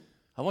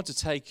I want to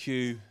take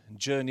you and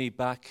journey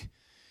back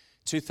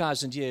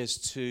 2,000 years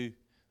to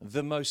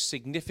the most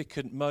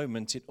significant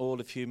moment in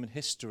all of human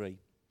history.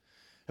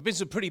 There have been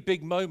some pretty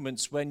big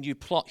moments when you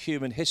plot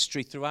human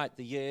history throughout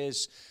the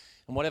years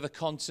in whatever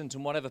continent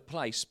and whatever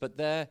place, but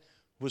there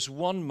was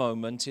one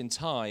moment in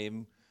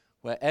time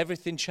where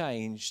everything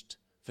changed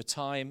for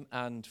time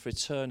and for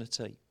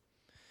eternity.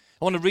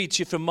 I want to read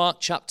to you from Mark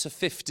chapter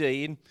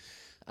 15.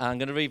 I'm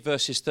going to read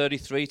verses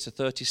 33 to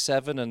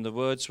 37, and the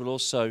words will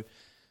also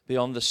be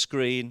on the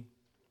screen.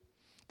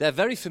 They're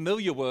very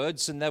familiar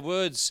words, and they're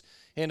words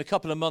in a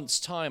couple of months'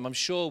 time, I'm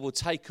sure, will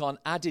take on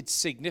added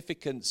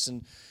significance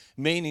and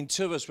meaning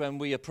to us when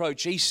we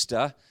approach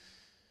Easter.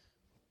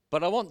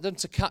 But I want them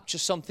to capture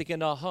something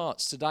in our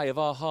hearts today, of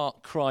our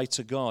heart cry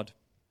to God.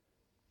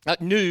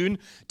 At noon,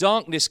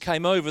 darkness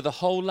came over the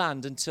whole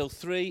land until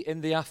 3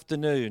 in the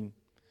afternoon.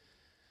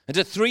 And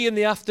at 3 in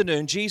the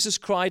afternoon, Jesus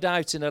cried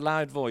out in a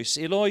loud voice,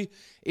 Eloi,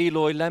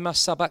 Eloi, lema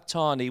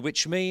sabachthani,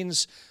 which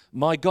means,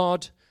 my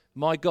God,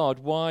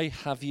 why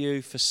have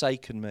you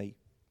forsaken me?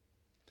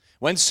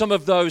 When some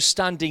of those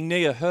standing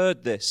near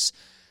heard this,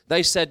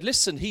 they said,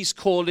 listen, he's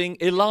calling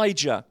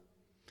Elijah.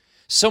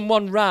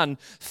 Someone ran,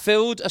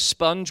 filled a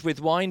sponge with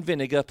wine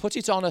vinegar, put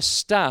it on a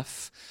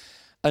staff,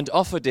 and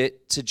offered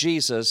it to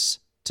Jesus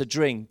to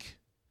drink.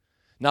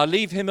 Now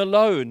leave him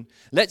alone.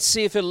 Let's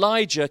see if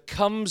Elijah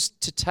comes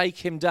to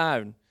take him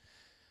down.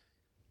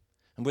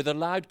 And with a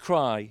loud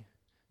cry,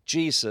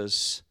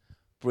 Jesus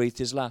breathed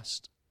his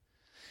last.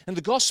 And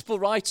the gospel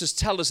writers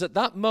tell us at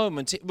that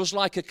moment it was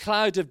like a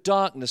cloud of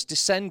darkness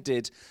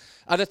descended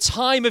at a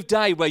time of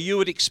day where you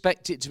would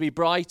expect it to be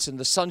bright and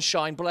the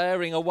sunshine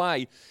blaring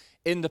away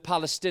in the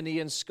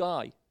Palestinian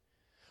sky.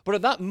 But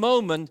at that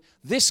moment,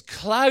 this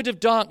cloud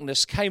of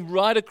darkness came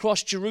right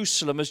across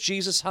Jerusalem as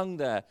Jesus hung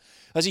there,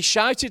 as he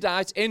shouted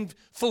out in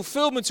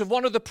fulfillment of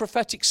one of the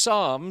prophetic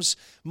psalms,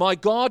 my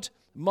God,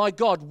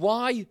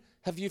 why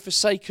have you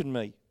forsaken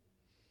me?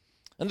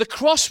 And the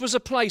cross was a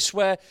place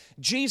where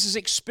Jesus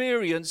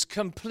experienced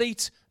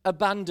complete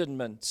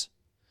abandonment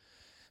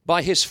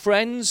by his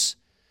friends.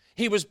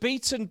 He was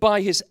beaten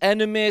by his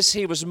enemies.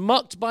 He was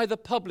mocked by the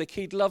public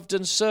he'd loved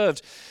and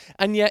served.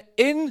 And yet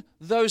in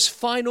those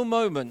final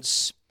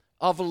moments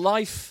of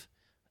life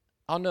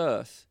on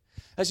earth,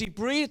 as he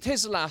breathed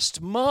his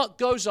last, Mark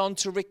goes on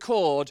to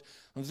record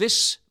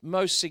this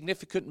most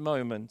significant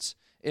moment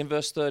in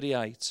verse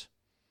 38.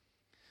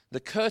 The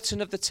curtain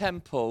of the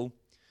temple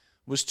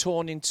was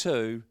torn in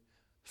two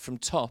from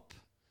top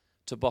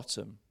to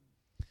bottom.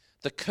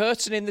 The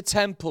curtain in the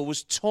temple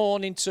was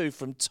torn in two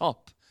from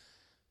top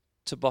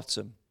to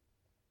bottom.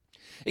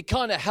 It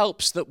kind of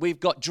helps that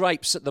we've got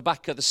drapes at the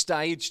back of the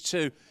stage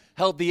to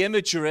help the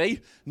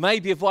imagery,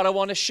 maybe, of what I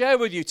want to share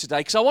with you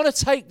today, because I want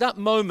to take that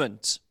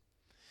moment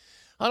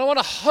and I want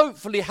to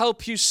hopefully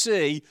help you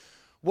see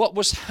what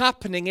was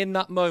happening in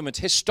that moment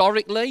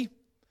historically,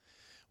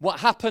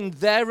 what happened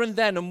there and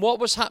then, and what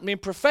was happening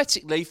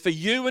prophetically for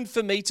you and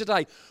for me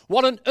today.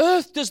 What on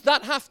earth does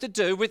that have to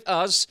do with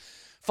us,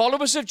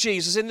 followers of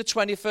Jesus in the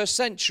 21st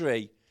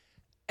century?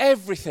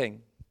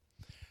 Everything.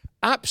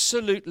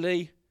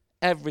 Absolutely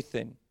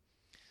everything.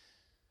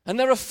 And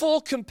there are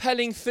 4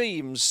 compelling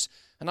themes,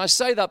 and I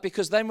say that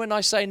because then when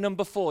I say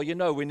number 4, you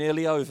know we're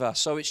nearly over,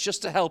 so it's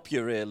just to help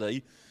you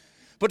really.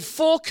 But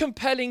 4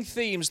 compelling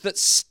themes that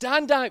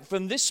stand out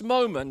from this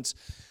moment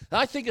that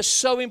I think are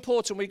so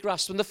important we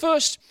grasp. And the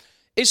first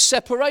is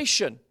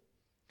separation.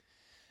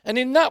 And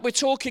in that we're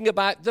talking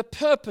about the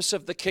purpose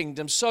of the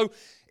kingdom. So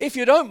if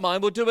you don't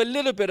mind, we'll do a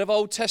little bit of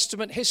Old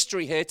Testament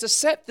history here to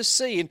set the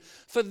scene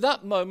for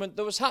that moment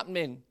that was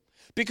happening.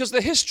 Because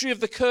the history of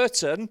the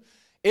curtain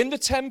in the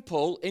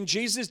temple in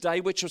Jesus' day,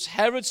 which was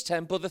Herod's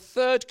temple, the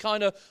third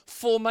kind of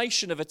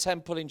formation of a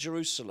temple in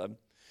Jerusalem,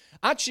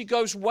 actually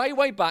goes way,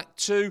 way back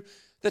to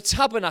the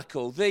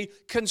tabernacle, the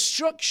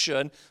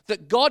construction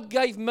that God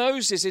gave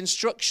Moses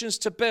instructions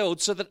to build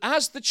so that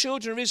as the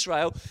children of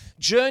Israel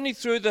journeyed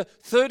through the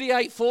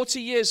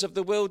 40 years of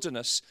the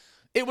wilderness,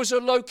 it was a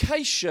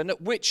location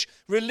at which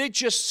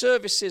religious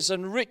services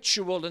and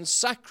ritual and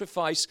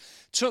sacrifice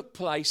took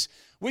place,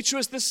 which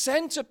was the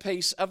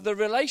centerpiece of the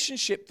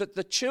relationship that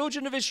the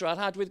children of Israel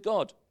had with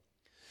God.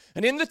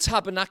 And in the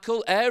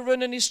tabernacle,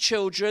 Aaron and his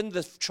children,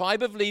 the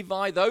tribe of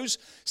Levi, those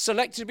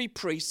selected to be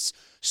priests,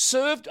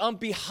 served on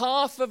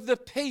behalf of the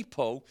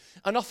people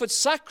and offered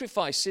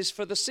sacrifices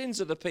for the sins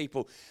of the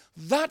people.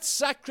 That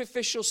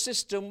sacrificial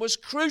system was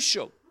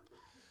crucial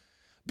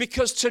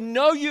because to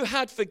know you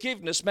had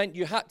forgiveness meant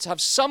you had to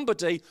have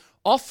somebody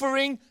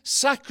offering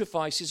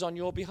sacrifices on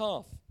your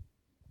behalf.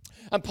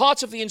 And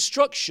part of the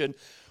instruction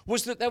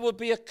was that there would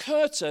be a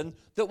curtain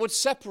that would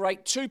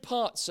separate 2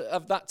 parts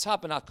of that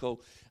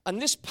tabernacle. And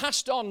this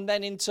passed on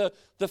then into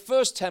the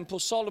first temple,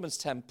 Solomon's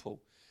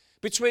temple,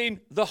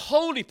 between the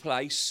holy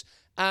place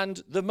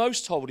and the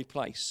most holy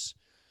place.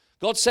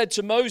 God said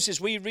to Moses,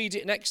 we read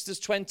it in Exodus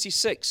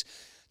 26,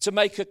 to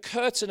make a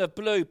curtain of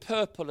blue,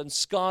 purple, and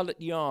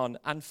scarlet yarn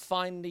and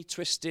finely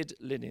twisted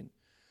linen.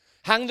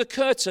 Hang the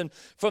curtain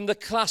from the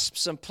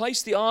clasps and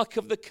place the ark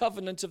of the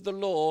covenant of the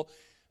law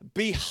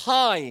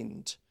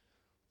behind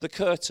the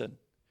curtain.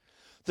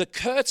 The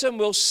curtain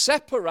will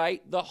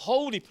separate the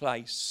holy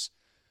place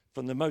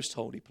from the most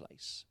holy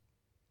place.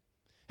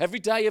 Every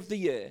day of the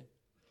year,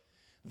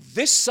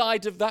 this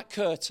side of that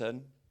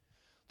curtain,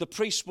 the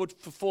priest would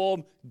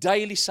perform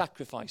daily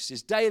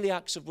sacrifices, daily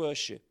acts of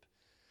worship.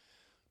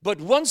 But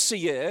once a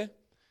year,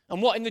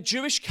 and what in the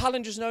Jewish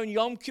calendar is known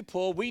Yom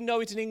Kippur, we know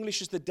it in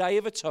English as the Day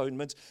of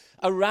Atonement,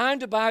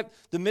 around about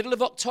the middle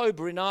of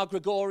October in our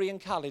Gregorian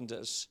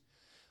calendars,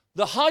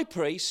 the high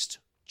priest,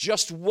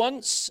 just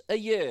once a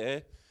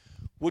year,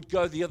 would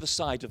go the other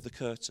side of the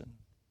curtain.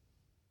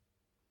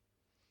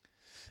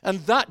 And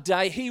that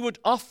day he would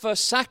offer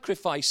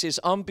sacrifices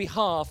on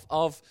behalf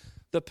of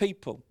the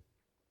people.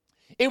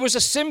 It was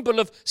a symbol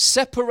of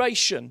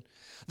separation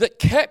that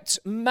kept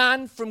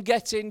man from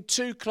getting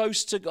too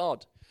close to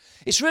God.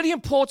 It's really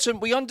important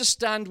we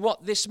understand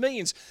what this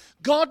means.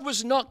 God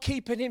was not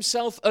keeping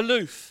himself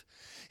aloof.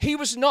 He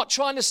was not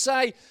trying to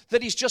say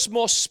that he's just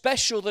more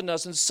special than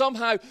us and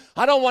somehow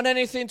I don't want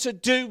anything to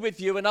do with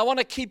you and I want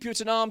to keep you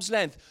at an arm's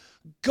length.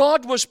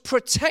 God was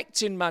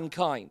protecting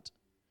mankind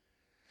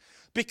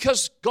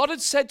because God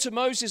had said to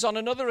Moses on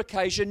another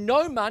occasion,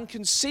 no man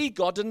can see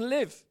God and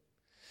live.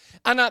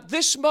 And at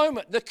this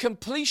moment, the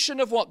completion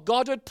of what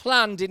God had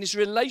planned in his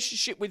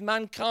relationship with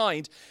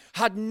mankind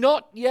had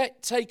not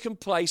yet taken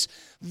place.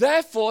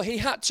 Therefore, he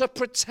had to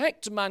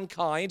protect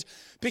mankind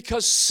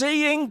because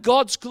seeing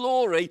God's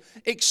glory,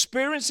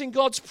 experiencing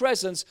God's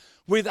presence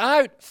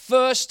without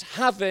first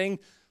having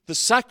the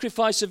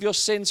sacrifice of your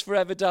sins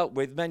forever dealt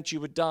with meant you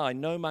would die.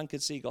 No man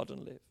could see God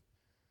and live.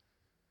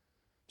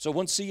 So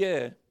once a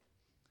year,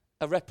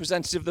 a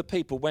representative of the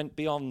people went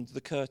beyond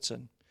the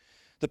curtain.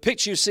 The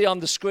picture you see on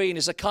the screen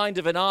is a kind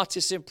of an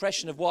artist's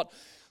impression of what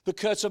the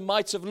curtain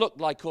might have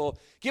looked like, or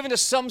given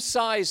us some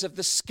size of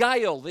the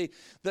scale,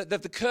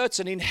 the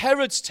curtain in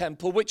Herod's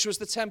temple, which was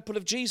the temple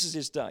of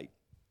Jesus' day.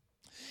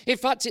 In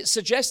fact, it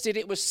suggested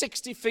it was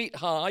 60 feet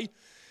high,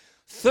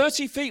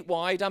 30 feet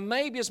wide, and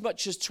maybe as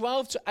much as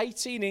 12 to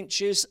 18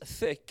 inches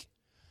thick.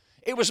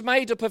 It was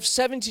made up of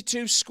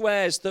 72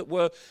 squares that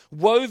were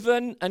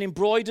woven and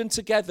embroidered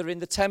together in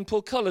the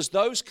temple colors,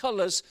 those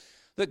colors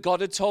that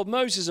God had told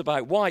Moses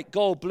about: white,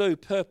 gold, blue,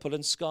 purple,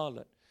 and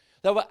scarlet.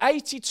 There were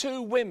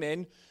 82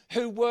 women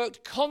who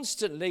worked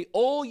constantly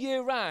all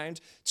year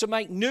round to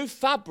make new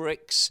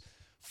fabrics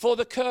for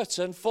the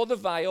curtain, for the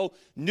veil,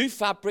 new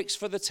fabrics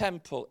for the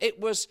temple. It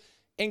was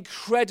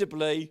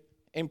incredibly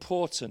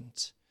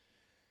important.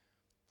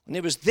 And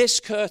it was this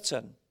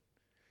curtain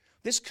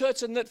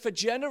that for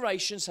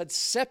generations had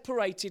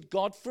separated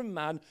God from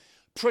man,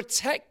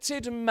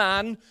 protected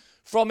man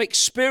from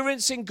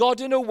experiencing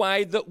God in a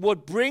way that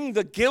would bring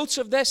the guilt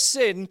of their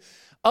sin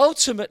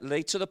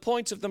ultimately to the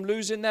point of them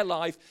losing their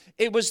life.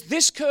 It was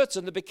this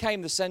curtain that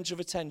became the center of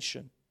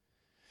attention.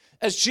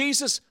 As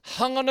Jesus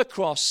hung on a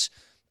cross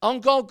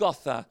on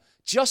Golgotha,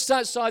 just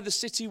outside the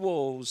city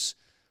walls,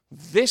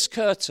 this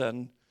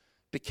curtain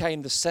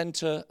became the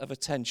center of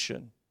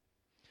attention.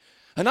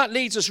 And that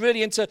leads us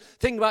really into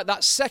thinking about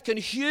that second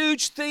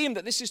huge theme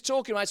that this is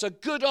talking about. It's a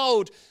good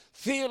old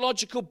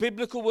theological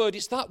biblical word.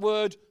 It's that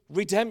word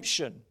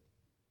redemption.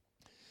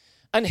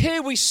 And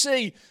here we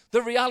see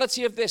the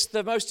reality of this.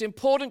 The most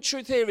important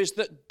truth here is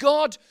that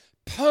God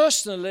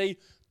personally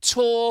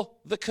tore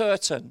the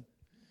curtain.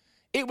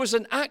 It was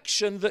an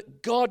action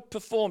that God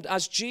performed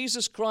as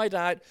Jesus cried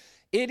out,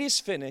 "It is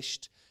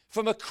finished,"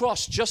 from a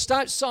cross just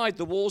outside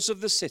the walls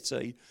of the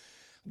city.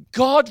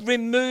 God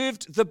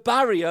removed the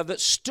barrier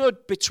that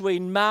stood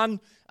between man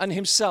and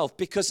himself,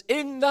 because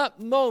in that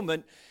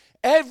moment,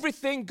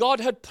 everything God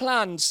had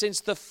planned since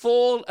the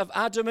fall of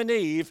Adam and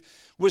Eve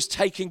was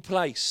taking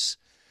place.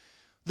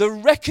 The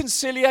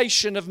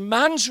reconciliation of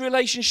man's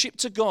relationship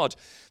to God,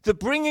 the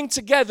bringing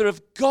together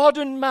of God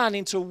and man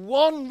into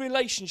one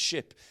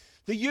relationship,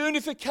 the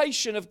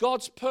unification of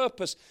God's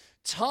purpose,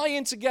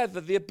 tying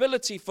together the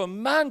ability for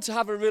man to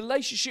have a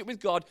relationship with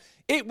God,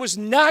 it was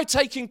now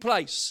taking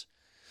place.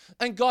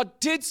 And God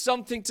did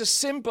something to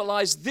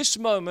symbolize this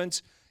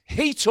moment.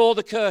 He tore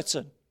the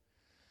curtain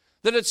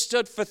that had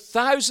stood for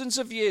thousands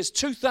of years,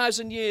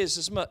 2,000 years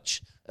as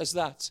much as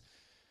that,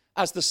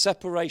 as the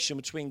separation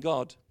between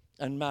God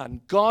and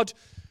man. God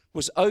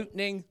was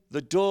opening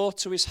the door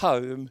to his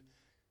home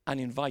and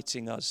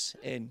inviting us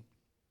in.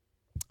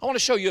 I want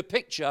to show you a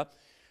picture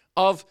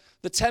of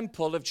the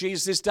temple of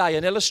Jesus' day,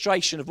 an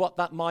illustration of what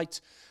that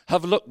might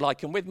have looked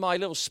like. And with my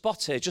little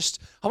spot here,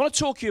 I want to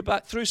talk to you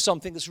through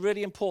something that's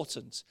really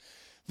important.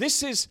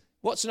 This is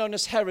what's known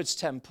as Herod's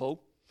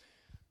temple.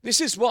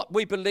 This is what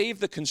we believe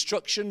the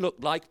construction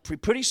looked like. We're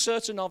pretty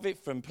certain of it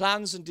from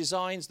plans and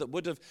designs that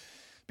would have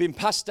been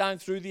passed down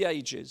through the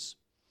ages.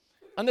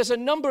 And there's a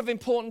number of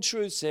important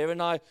truths here,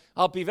 and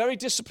I'll be very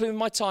disciplined with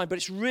my time, but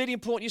it's really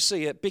important you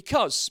see it,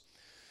 because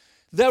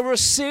there were a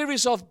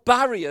series of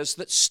barriers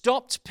that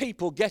stopped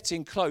people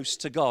getting close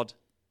to God.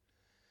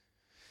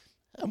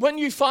 And when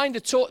you find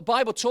the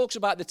Bible talks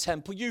about the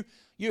temple, you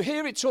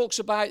hear it talks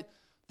about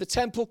the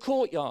temple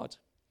courtyard.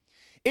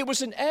 It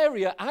was an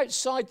area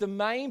outside the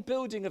main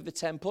building of the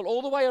temple,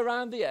 all the way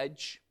around the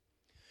edge,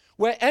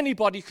 where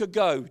anybody could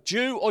go,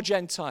 Jew or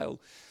Gentile.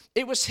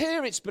 It was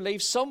here, it's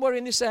believed, somewhere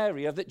in this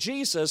area, that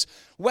Jesus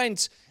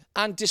went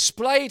and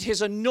displayed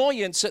his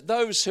annoyance at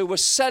those who were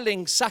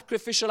selling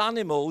sacrificial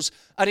animals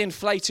at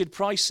inflated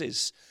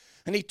prices.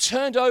 And he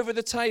turned over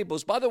the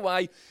tables. By the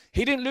way,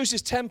 he didn't lose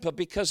his temper,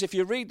 because if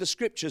you read the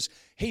scriptures,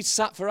 he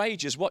sat for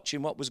ages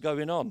watching what was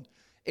going on.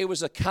 It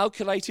was a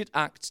calculated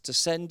act to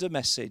send a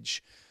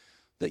message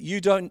that you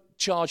don't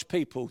charge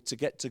people to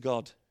get to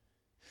God.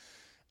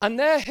 And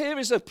here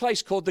is a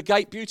place called the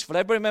Gate Beautiful.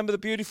 Everybody remember the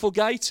beautiful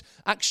gate?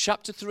 Acts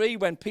chapter 3,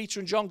 when Peter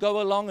and John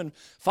go along and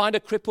find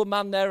a crippled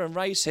man there and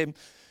raise him.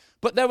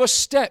 But there were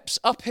steps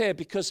up here,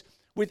 because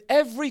with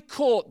every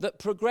court that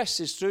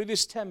progresses through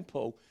this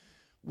temple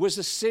was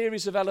a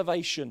series of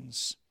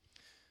elevations.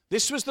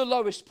 This was the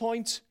lowest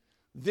point.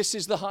 This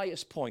is the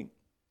highest point.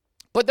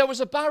 But there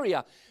was a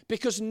barrier,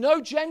 because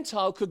no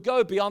Gentile could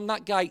go beyond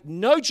that gate.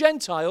 No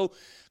Gentile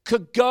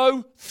could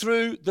go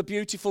through the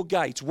beautiful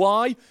gate.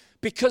 Why?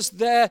 Because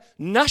their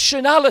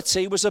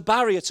nationality was a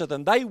barrier to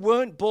them. They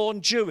weren't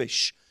born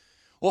Jewish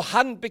or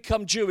hadn't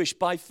become Jewish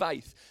by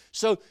faith.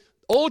 So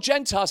all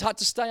Gentiles had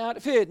to stay out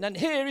of here. And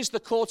here is the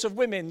court of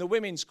women, the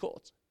women's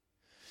court.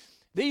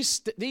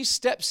 These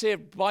steps here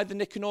by the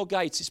Nicanor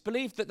Gate, it's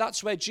believed that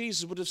that's where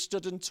Jesus would have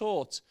stood and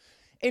taught.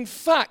 In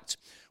fact,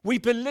 we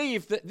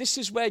believe that this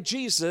is where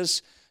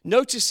Jesus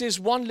notices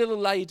one little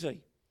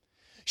lady.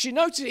 He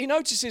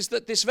notices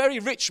that this very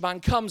rich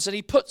man comes and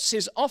he puts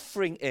his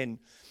offering in.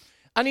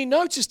 And he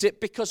noticed it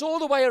because all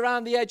the way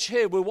around the edge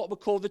here were what were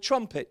called the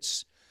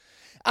trumpets.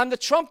 And the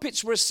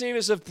trumpets were a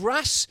series of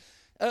brass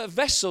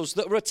vessels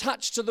that were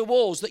attached to the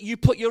walls that you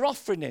put your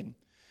offering in.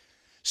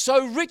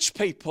 So rich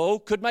people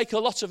could make a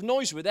lot of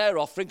noise with their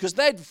offering, because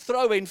they'd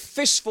throw in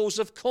fistfuls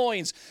of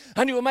coins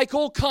and it would make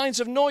all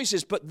kinds of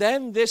noises. But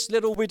then this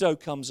little widow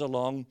comes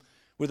along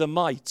with a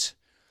mite,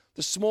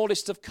 the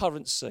smallest of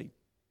currency.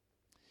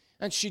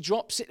 And she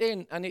drops it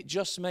in and it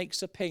just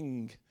makes a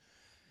ping.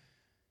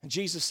 And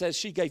Jesus says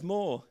she gave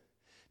more.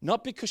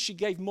 Not because she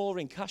gave more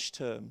in cash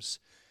terms,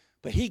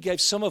 but he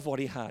gave some of what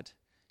he had.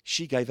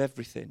 She gave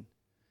everything.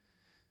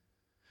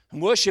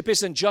 And worship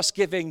isn't just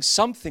giving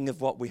something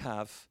of what we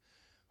have.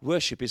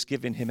 Worship is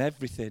giving him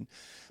everything.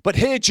 But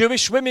here,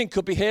 Jewish women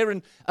could be here,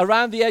 and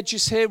around the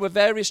edges here were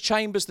various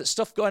chambers, that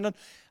stuff going on.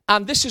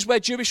 And this is where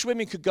Jewish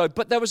women could go.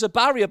 But there was a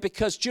barrier,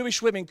 because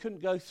Jewish women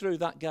couldn't go through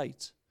that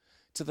gate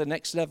to the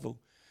next level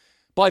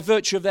by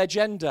virtue of their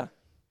gender.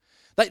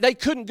 They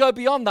couldn't go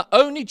beyond that.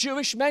 Only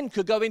Jewish men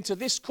could go into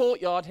this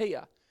courtyard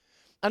here.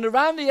 And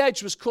around the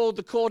edge was called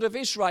the Court of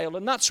Israel,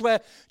 and that's where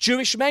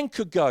Jewish men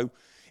could go.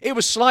 It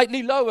was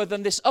slightly lower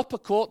than this upper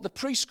court, the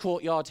priest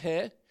courtyard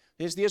here.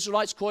 Here's the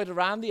Israelites' court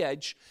around the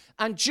edge.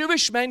 And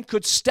Jewish men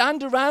could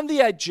stand around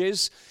the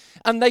edges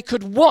and they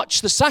could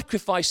watch the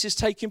sacrifices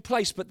taking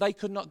place, but they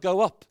could not go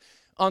up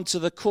onto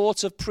the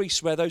court of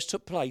priests where those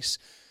took place,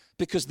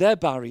 because their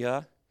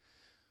barrier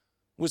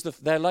was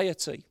their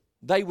laity.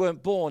 They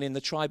weren't born in the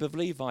tribe of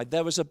Levi.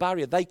 There was a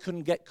barrier. They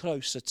couldn't get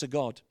closer to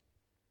God.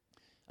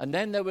 And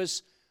then there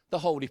was the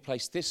holy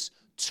place, this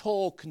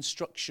tall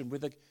construction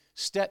with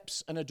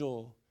steps and a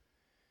door.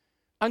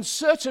 And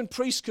certain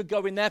priests could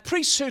go in there.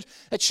 Priests who'd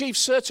achieved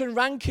certain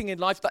ranking in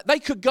life, that they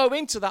could go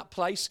into that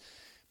place.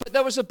 But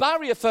there was a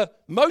barrier for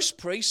most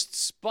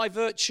priests by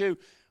virtue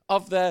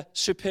of their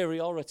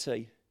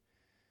superiority.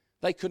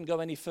 They couldn't go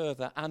any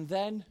further. And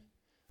then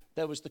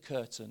there was the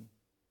curtain.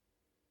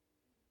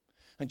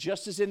 And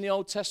just as in the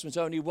Old Testament,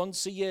 only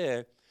once a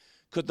year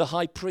could the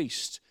high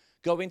priest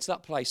go into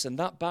that place. And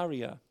that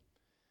barrier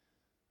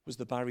was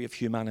the barrier of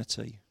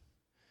humanity.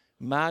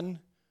 Man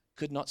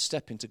could not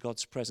step into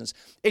God's presence.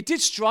 It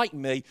did strike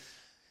me,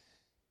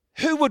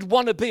 who would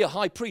want to be a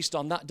high priest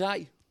on that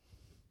day?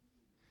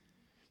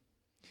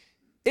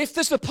 If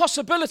there's the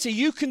possibility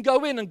you can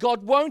go in and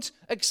God won't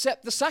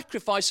accept the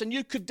sacrifice and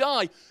you could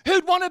die,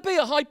 who'd want to be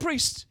a high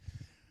priest?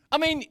 I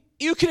mean,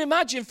 you can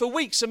imagine for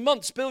weeks and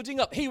months building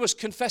up. He was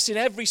confessing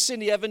every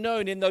sin he ever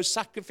known in those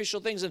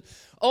sacrificial things. And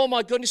oh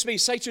my goodness me,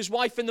 say to his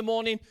wife in the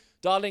morning,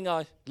 darling,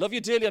 I love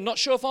you dearly. I'm not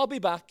sure if I'll be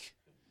back,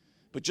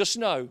 but just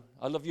know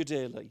I love you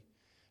dearly.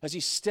 As he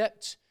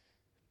stepped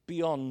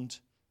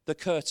beyond the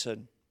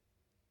curtain.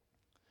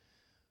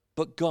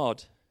 But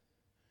God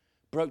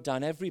broke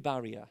down every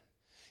barrier.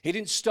 He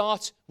didn't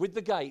start with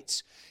the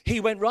gates.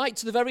 He went right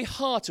to the very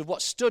heart of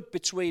what stood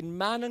between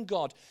man and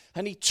God.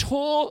 And he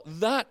tore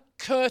that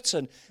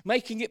curtain,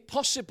 making it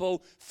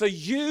possible for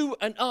you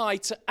and I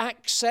to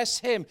access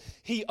him.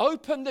 He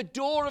opened the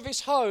door of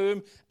his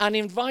home and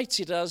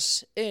invited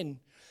us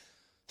in.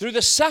 Through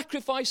the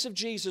sacrifice of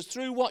Jesus,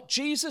 through what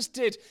Jesus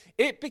did,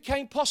 it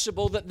became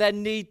possible that there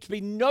need to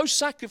be no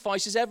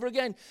sacrifices ever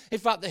again. In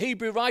fact, the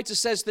Hebrew writer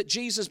says that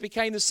Jesus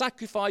became the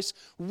sacrifice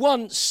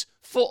once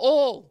for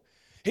all.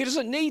 He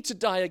doesn't need to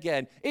die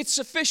again. It's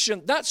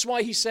sufficient. That's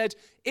why he said,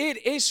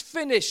 it is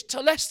finished.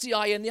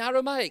 Telestai in the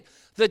Aramaic.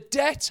 The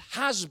debt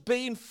has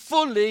been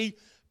fully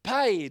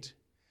paid.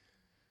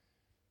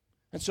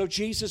 And so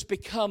Jesus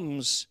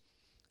becomes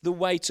the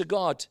way to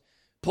God.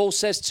 Paul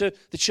says to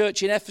the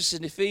church in Ephesus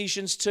in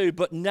Ephesians 2,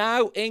 but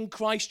now in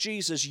Christ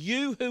Jesus,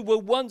 you who were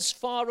once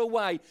far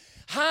away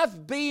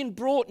have been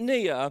brought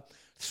near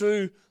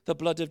through the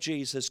blood of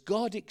Jesus.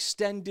 God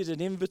extended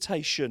an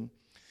invitation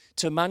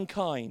to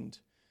mankind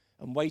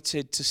and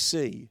waited to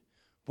see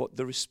what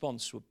the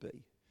response would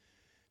be.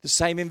 The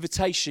same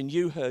invitation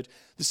you heard,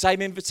 the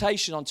same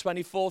invitation on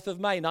 24th of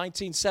May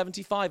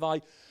 1975.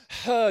 I'd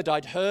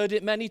heard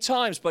it many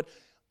times, but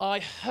I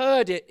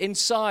heard it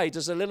inside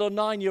as a little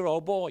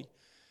 9-year-old boy.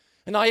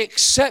 And I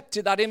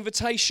accepted that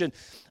invitation,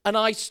 and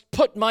I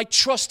put my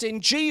trust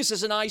in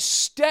Jesus, and I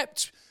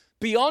stepped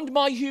beyond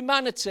my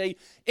humanity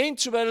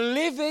into a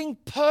living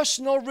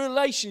personal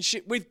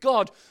relationship with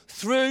God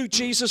through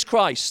Jesus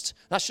Christ.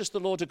 That's just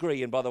the Lord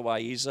agreeing, by the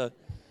way.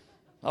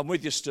 I'm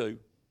with you, Stu.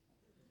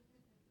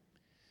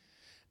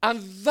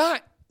 And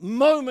that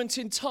moment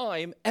in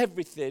time,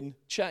 everything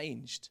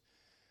changed,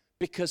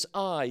 because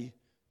I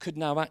could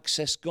now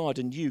access God,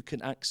 and you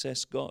can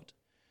access God.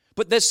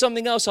 But there's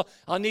something else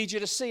I need you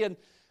to see, and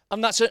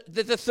that's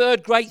the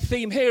third great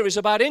theme here is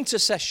about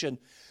intercession.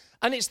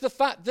 And it's the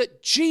fact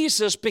that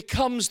Jesus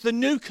becomes the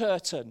new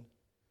curtain.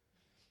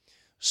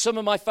 Some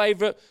of my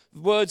favorite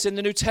words in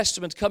the New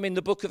Testament come in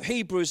the book of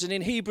Hebrews. And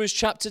in Hebrews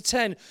chapter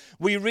 10,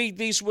 we read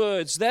these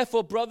words.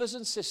 Therefore, brothers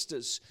and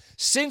sisters,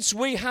 since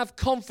we have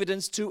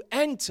confidence to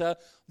enter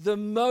the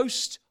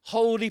most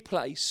holy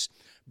place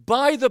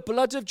by the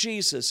blood of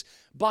Jesus,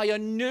 by a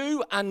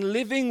new and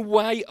living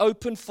way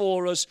open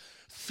for us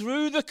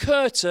through the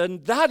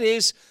curtain, that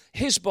is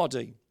his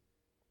body.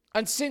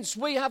 And since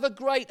we have a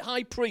great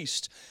high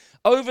priest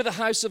over the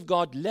house of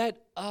God,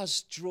 let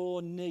us draw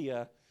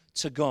near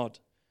to God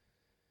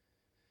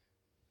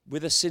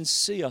with a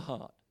sincere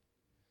heart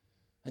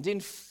and in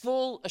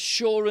full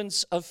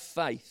assurance of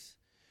faith,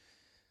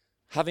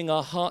 having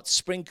our hearts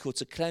sprinkled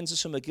to cleanse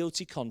us from a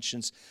guilty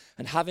conscience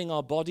and having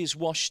our bodies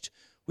washed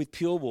with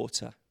pure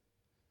water.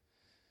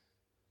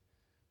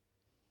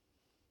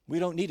 We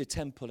don't need a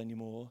temple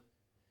anymore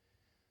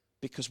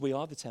because we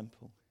are the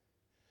temple.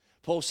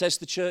 Paul says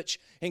to the church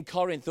in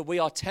Corinth that we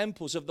are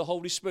temples of the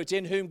Holy Spirit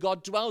in whom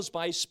God dwells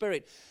by his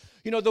Spirit.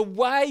 You know, the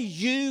way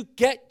you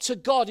get to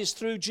God is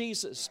through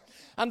Jesus.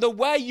 And the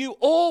way you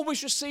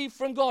always receive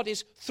from God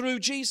is through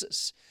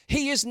Jesus.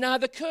 He is now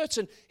the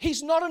curtain.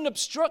 He's not an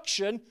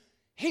obstruction.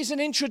 He's an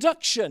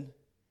introduction.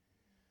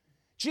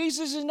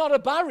 Jesus is not a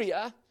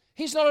barrier.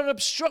 He's not an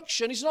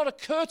obstruction. He's not a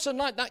curtain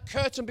like that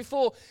curtain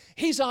before.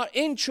 He's our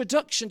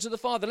introduction to the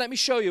Father. Let me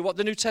show you what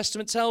the New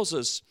Testament tells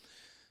us.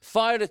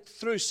 Fire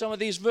through some of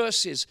these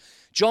verses.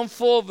 John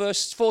 4,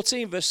 verse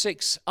 14, verse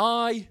 6.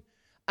 I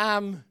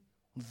am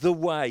the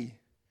way,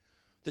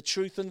 the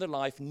truth, and the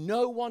life.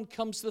 No one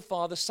comes to the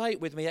Father, say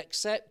it with me,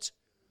 except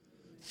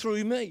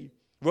through me.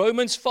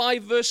 Romans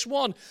 5, verse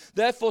 1.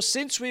 Therefore,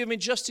 since we have been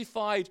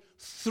justified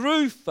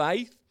through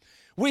faith,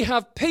 we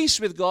have peace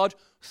with God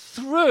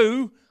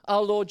through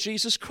our Lord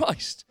Jesus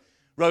Christ.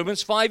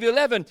 Romans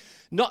 5:11.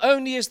 Not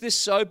only is this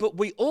so, but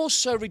we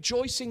also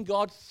rejoice in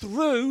God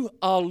through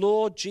our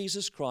Lord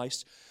Jesus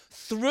Christ,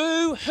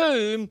 through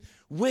whom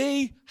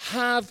we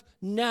have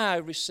now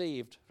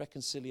received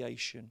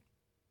reconciliation.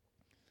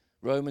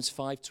 Romans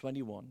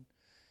 5:21.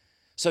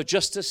 So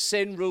just as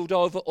sin ruled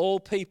over all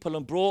people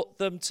and brought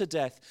them to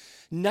death,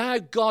 now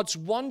God's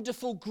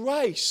wonderful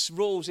grace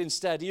rules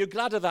instead. Are you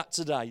glad of that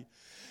today?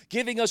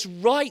 Giving us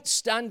right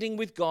standing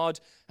with God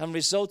and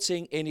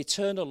resulting in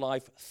eternal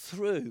life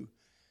through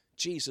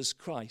Jesus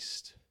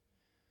Christ,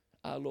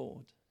 our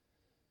Lord.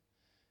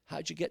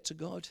 How'd you get to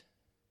God?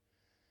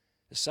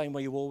 The same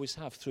way you always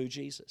have, through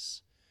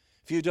Jesus.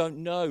 If you don't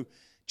know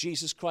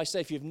Jesus Christ,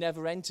 if you've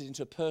never entered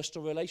into a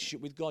personal relationship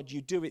with God, you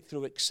do it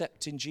through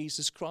accepting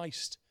Jesus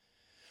Christ.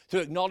 Through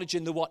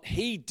acknowledging that what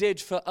he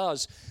did for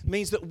us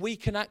means that we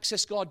can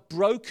access God.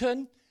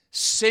 Broken,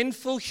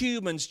 sinful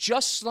humans,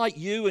 just like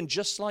you and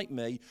just like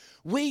me,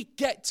 we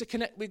get to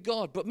connect with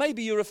God. But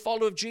maybe you're a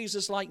follower of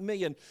Jesus like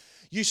me and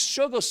you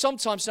struggle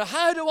sometimes. So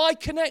how do I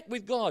connect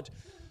with God?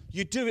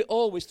 You do it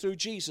always through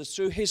Jesus,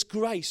 through his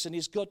grace and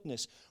his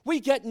goodness. We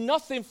get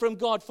nothing from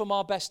God from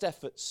our best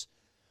efforts.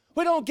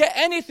 We don't get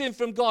anything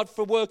from God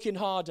for working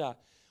harder.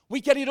 We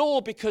get it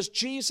all because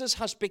Jesus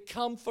has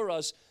become for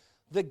us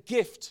the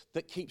gift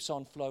that keeps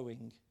on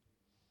flowing.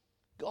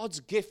 God's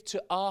gift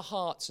to our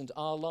hearts and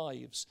our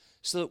lives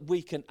so that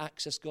we can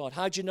access God.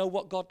 How do you know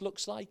what God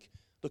looks like?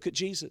 Look at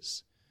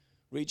Jesus.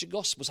 Read your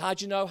Gospels. How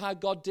do you know how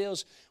God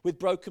deals with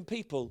broken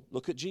people?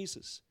 Look at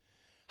Jesus.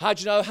 How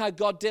do you know how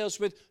God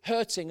deals with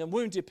hurting and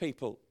wounded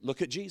people?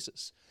 Look at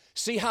Jesus.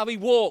 See how he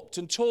walked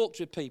and talked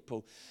with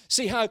people.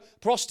 See how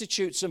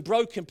prostitutes and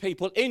broken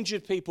people,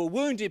 injured people,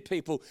 wounded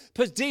people,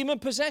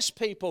 demon-possessed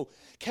people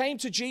came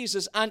to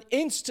Jesus and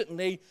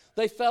instantly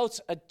they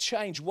felt a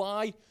change.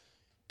 Why?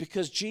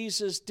 Because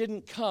Jesus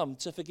didn't come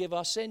to forgive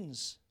our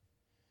sins.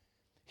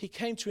 He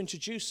came to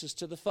introduce us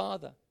to the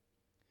Father.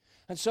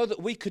 And so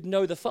that we could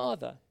know the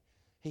Father,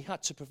 he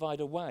had to provide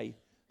a way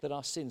that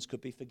our sins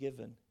could be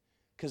forgiven,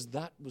 because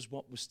that was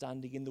what was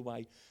standing in the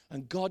way.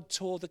 And God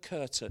tore the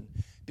curtain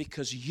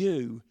because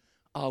you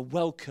are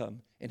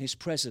welcome in his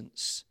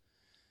presence.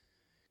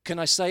 Can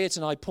I say it?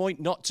 And I point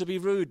not to be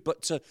rude,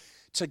 but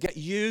to get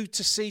you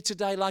to see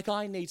today like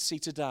I need to see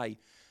today.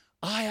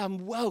 I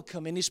am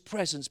welcome in his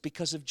presence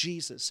because of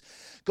Jesus.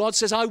 God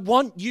says, I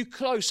want you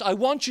close. I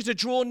want you to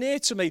draw near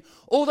to me.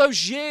 All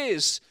those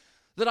years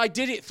that I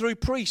did it through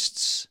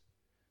priests,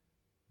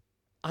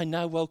 I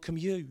now welcome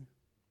you.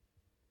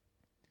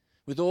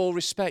 With all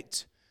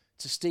respect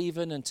to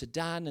Stephen and to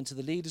Dan and to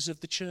the leaders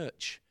of the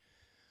church,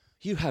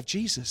 you have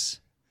Jesus.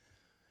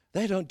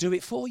 They don't do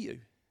it for you.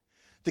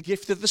 The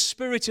gift of the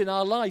Spirit in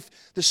our life,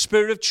 the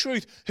Spirit of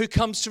truth, who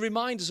comes to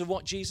remind us of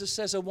what Jesus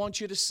says. I want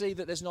you to see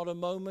that there's not a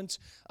moment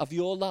of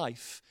your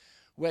life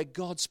where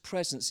God's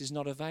presence is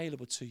not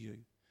available to you.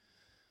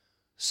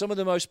 Some of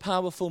the most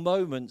powerful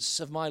moments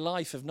of my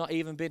life have not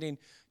even been in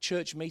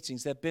church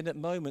meetings. They've been at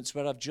moments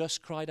where I've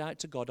just cried out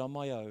to God on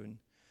my own,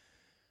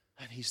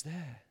 and he's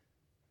there.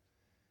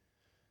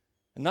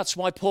 And that's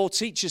why Paul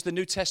teaches the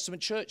New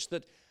Testament church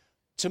that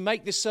to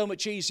make this so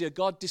much easier,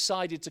 God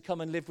decided to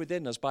come and live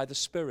within us by the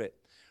Spirit.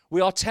 We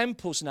are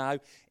temples now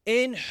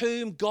in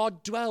whom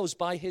God dwells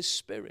by his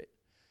Spirit.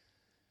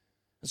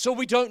 And so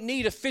we don't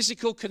need a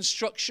physical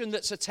construction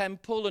that's a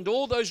temple and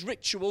all those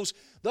rituals.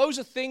 Those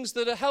are things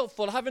that are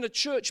helpful. Having a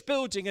church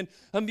building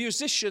and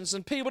musicians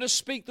and people to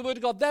speak the word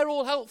of God, they're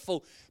all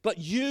helpful. But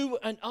you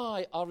and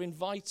I are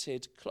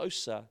invited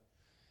closer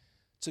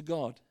to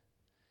God.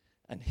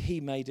 And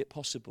he made it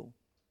possible.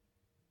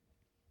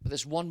 But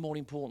there's one more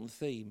important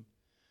theme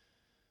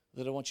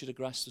that I want you to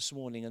grasp this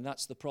morning, and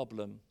that's the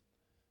problem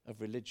of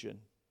religion.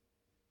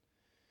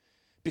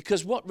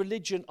 Because what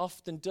religion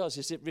often does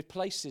is it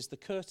replaces the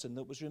curtain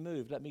that was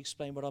removed. Let me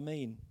explain what I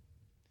mean.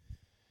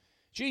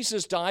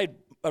 Jesus died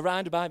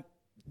around about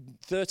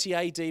 30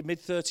 AD,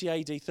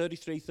 mid-30 AD,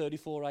 33,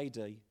 34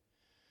 AD.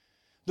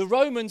 The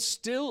Romans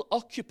still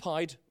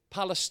occupied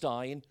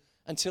Palestine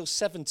until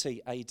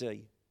 70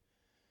 AD.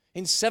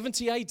 In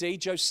 70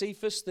 AD,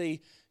 Josephus, the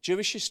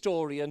Jewish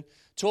historian,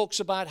 talks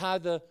about how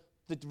the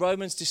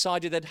Romans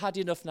decided they'd had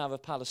enough now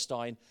of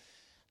Palestine.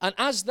 And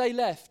as they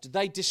left,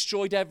 they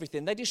destroyed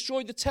everything. They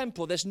destroyed the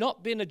temple. There's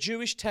not been a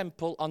Jewish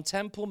temple on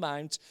Temple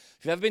Mount.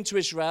 If you've ever been to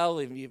Israel,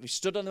 if you've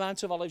stood on the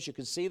Mount of Olives, you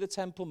can see the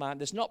Temple Mount.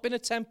 There's not been a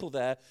temple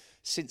there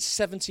since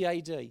 70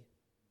 AD.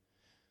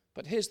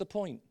 But here's the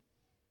point.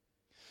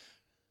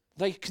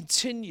 They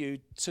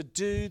continued to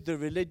do the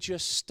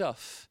religious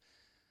stuff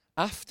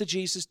after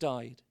Jesus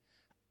died,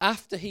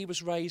 after he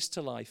was raised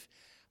to life,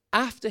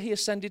 after he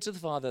ascended to the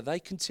Father. They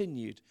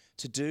continued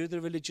to do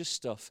the religious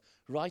stuff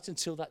right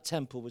until that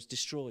temple was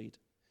destroyed.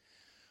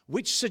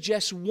 Which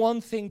suggests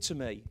one thing to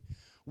me.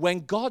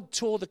 When God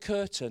tore the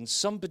curtain,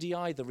 somebody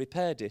either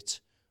repaired it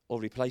or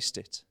replaced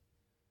it.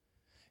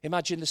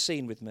 Imagine the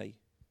scene with me.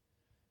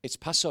 It's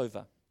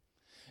Passover.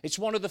 It's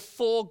one of the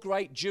 4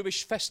 great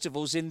Jewish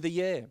festivals in the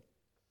year.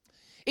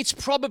 It's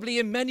probably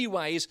in many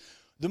ways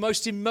the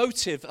most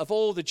emotive of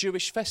all the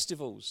Jewish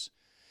festivals,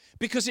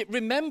 because it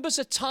remembers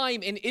a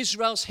time in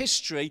Israel's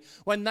history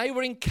when they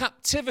were in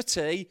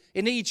captivity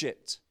in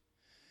Egypt.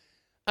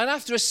 And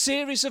after a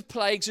series of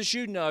plagues, as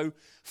you know,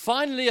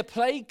 finally a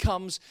plague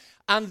comes,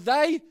 and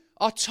they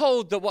are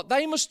told that what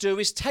they must do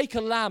is take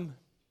a lamb,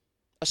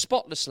 a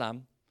spotless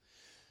lamb,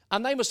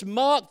 and they must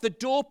mark the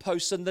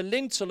doorposts and the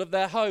lintel of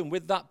their home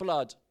with that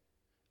blood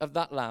of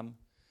that lamb.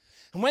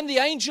 And when the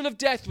angel of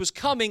death was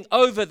coming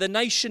over the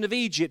nation of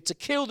Egypt to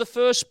kill the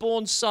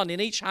firstborn son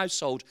in each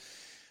household,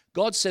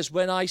 God says,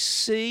 when I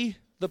see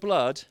the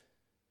blood,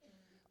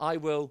 I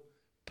will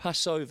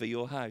pass over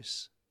your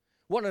house.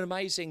 What an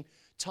amazing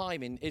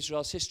time in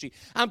Israel's history.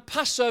 And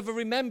Passover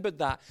remembered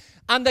that.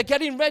 And they're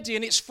getting ready,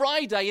 and it's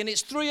Friday, and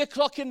it's 3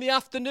 o'clock in the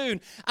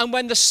afternoon. And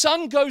when the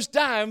sun goes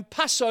down,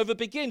 Passover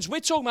begins.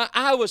 We're talking about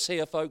hours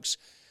here, folks.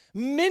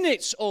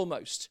 Minutes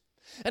almost.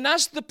 And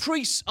as the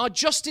priests are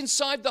just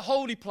inside the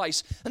holy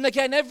place, and they're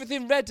getting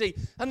everything ready,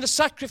 and the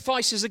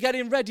sacrifices are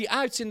getting ready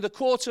out in the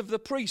court of the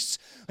priests,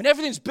 and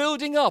everything's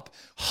building up,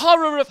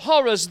 horror of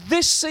horrors,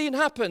 this scene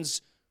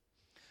happens.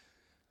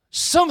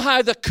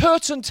 Somehow the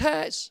curtain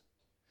tears.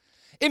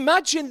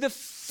 Imagine the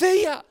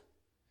fear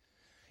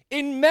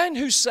in men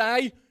who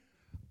say,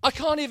 I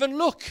can't even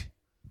look.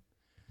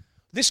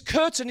 This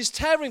curtain is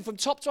tearing from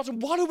top to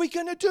bottom. What are we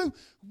going to do?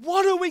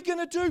 What are we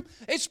going to do?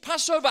 It's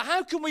Passover.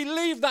 How can we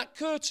leave that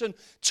curtain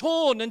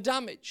torn and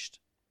damaged?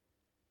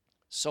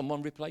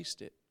 Someone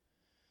replaced it.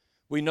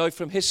 We know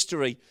from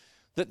history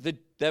that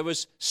there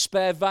was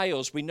spare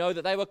veils. We know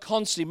that they were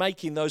constantly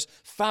making those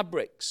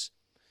fabrics.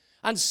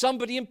 And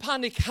somebody in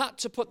panic had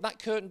to put that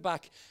curtain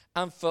back.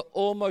 And for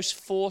almost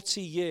 40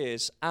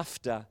 years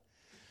after,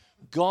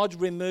 God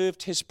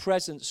removed his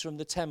presence from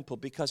the temple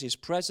because his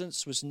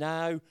presence was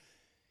now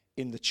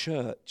in the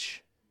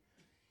church.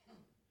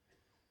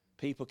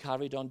 People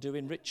carried on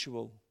doing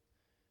ritual.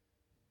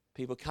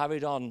 People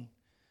carried on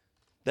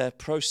their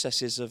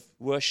processes of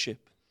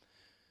worship.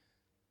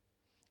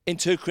 In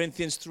 2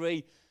 Corinthians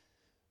 3,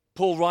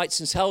 Paul writes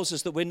and tells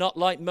us that we're not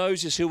like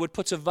Moses, who would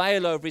put a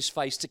veil over his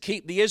face to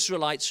keep the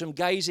Israelites from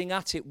gazing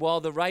at it while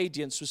the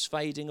radiance was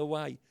fading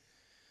away.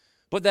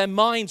 But their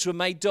minds were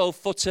made dull,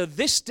 for to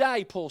this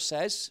day, Paul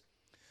says,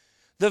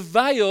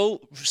 The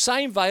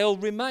same veil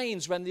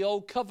remains when the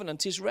old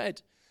covenant is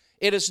read.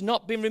 It has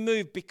not been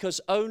removed because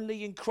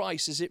only in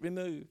Christ is it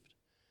removed.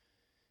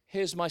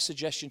 Here's my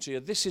suggestion to you.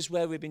 This is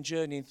where we've been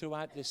journeying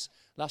throughout this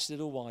last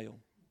little while.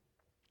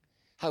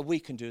 How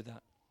we can do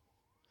that.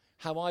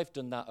 How I've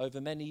done that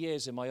over many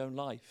years in my own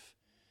life.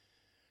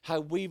 How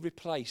we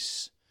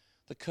replace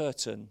the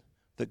curtain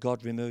that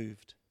God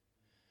removed.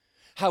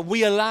 How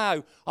we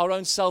allow our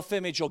own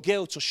self-image or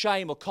guilt or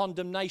shame or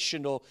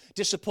condemnation or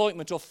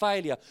disappointment or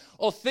failure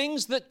or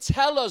things that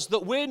tell us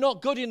that we're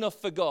not good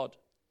enough for God.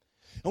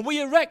 And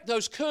we erect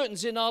those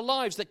curtains in our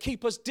lives that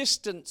keep us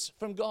distant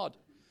from God.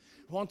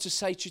 I want to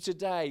say to you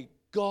today,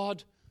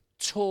 God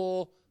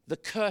tore the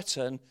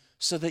curtain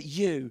so that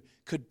you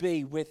could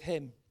be with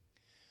him,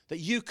 that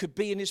you could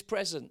be in his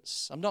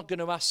presence. I'm not going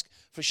to ask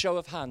for a show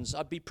of hands.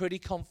 I'd be pretty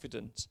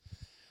confident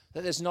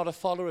that there's not a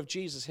follower of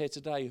Jesus here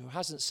today who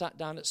hasn't sat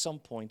down at some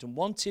point and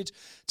wanted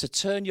to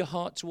turn your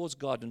heart towards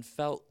God and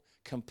felt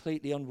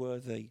completely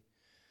unworthy,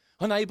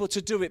 unable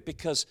to do it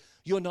because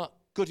you're not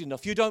good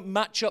enough. You don't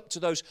match up to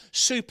those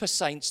super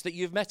saints that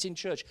you've met in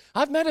church.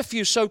 I've met a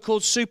few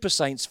so-called super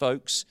saints,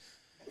 folks.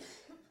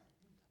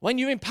 When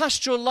you're in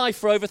pastoral life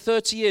for over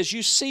 30 years,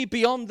 you see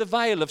beyond the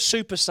veil of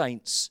super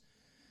saints.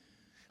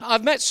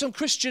 I've met some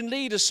Christian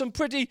leaders, some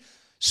pretty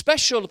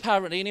special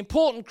apparently and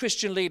important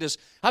Christian leaders.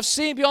 I've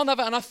seen beyond that,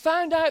 and I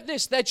found out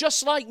this: they're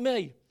just like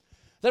me.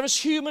 They're as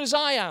human as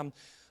I am.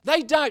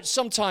 They doubt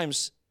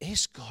sometimes,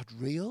 is God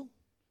real?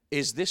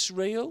 Is this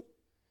real?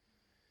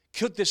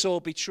 Could this all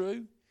be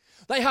true?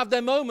 They have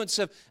their moments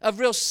of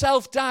real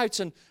self-doubt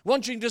and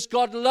wondering, does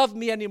God love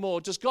me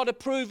anymore? Does God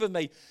approve of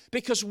me?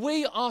 Because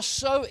we are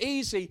so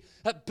easy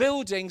at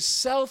building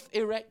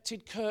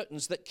self-erected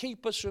curtains that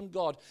keep us from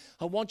God.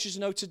 I want you to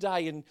know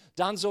today, and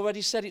Dan's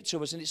already said it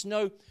to us, and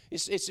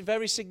it's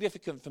very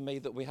significant for me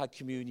that we had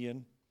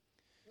communion.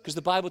 Because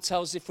the Bible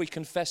tells us if we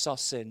confess our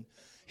sin,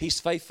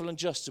 he's faithful and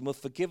just and will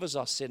forgive us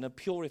our sin and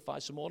purify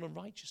us from all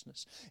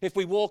unrighteousness. If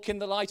we walk in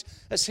the light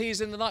as he is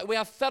in the light, we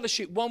have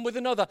fellowship one with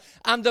another.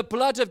 And the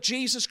blood of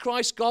Jesus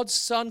Christ, God's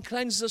Son,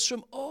 cleanses us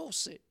from all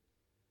sin.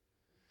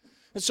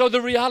 And so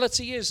the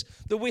reality is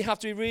that we have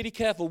to be really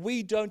careful.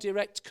 We don't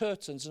erect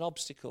curtains and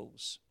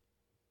obstacles.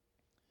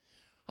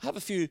 I have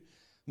a few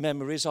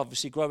memories,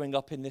 obviously, growing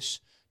up in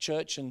this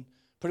church, and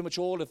pretty much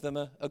all of them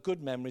are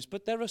good memories.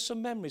 But there are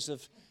some memories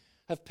of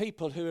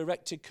people who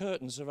erected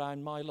curtains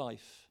around my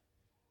life.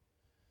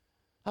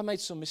 I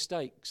made some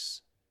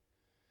mistakes.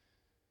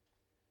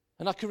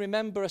 And I can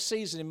remember a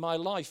season in my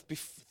life, a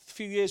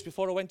few years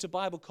before I went to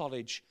Bible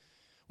college,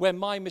 where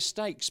my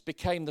mistakes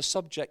became the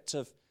subject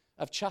of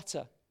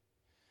chatter.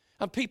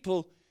 And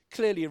people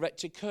clearly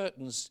erected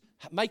curtains,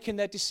 making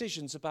their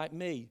decisions about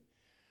me.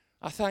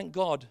 I thank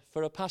God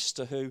for a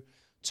pastor who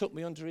took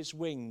me under his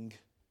wing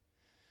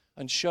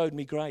and showed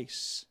me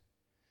grace.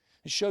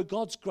 And show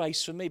God's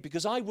grace for me,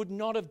 because I would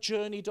not have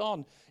journeyed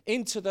on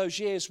into those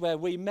years where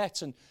we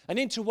met and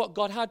into what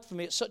God had for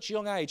me at such a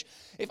young age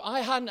if I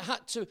hadn't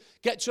had to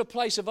get to a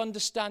place of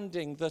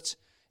understanding that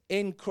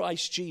in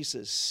Christ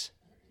Jesus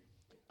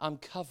I'm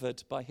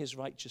covered by his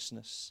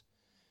righteousness.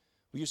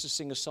 We used to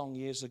sing a song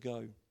years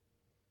ago.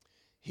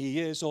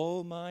 He is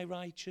all my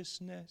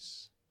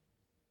righteousness.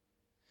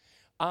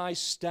 I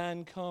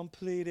stand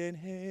complete in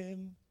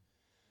him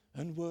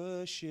and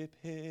worship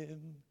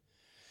him.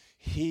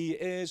 He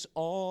is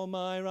all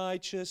my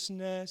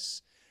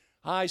righteousness.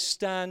 I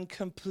stand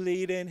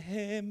complete in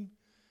him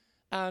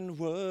and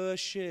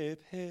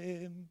worship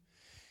him.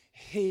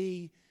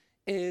 He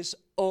is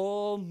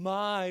all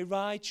my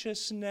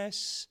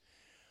righteousness.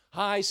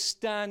 I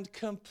stand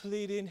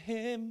complete in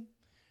him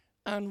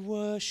and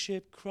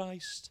worship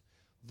Christ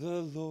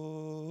the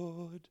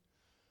Lord.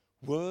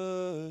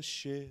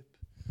 Worship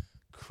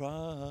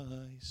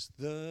Christ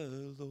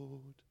the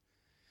Lord.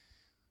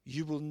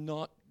 You will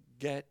not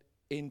get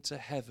into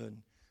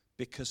heaven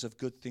because of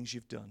good things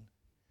you've done.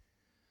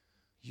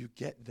 You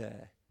get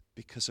there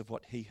because of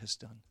what he has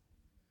done.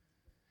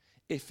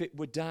 If it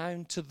were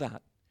down to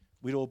that,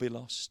 we'd all be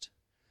lost.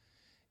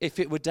 If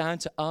it were down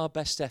to our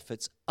best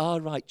efforts,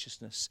 our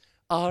righteousness,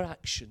 our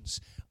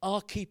actions,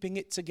 our keeping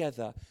it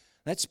together,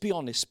 let's be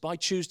honest, by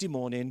Tuesday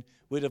morning,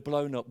 we'd have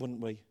blown up, wouldn't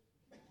we?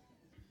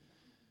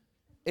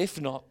 If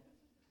not,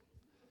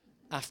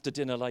 after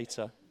dinner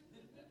later.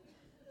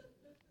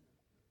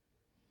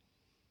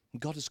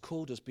 God has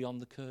called us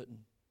beyond the curtain.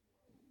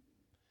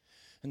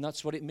 And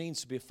that's what it means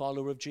to be a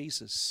follower of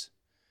Jesus.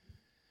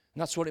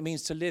 And that's what it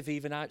means to live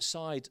even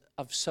outside.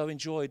 I've so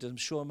enjoyed, I'm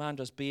sure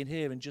Amanda's being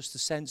here, and just the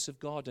sense of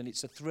God. And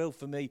it's a thrill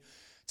for me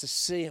to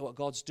see what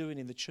God's doing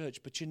in the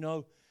church. But you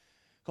know,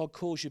 God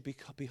calls you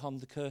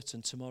beyond the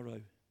curtain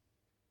tomorrow.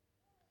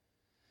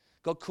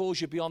 God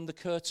calls you beyond the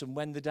curtain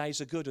when the days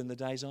are good and the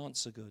days aren't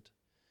so good.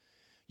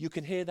 You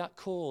can hear that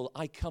call,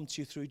 I come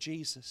to you through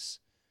Jesus.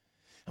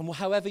 And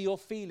however you're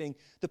feeling,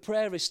 the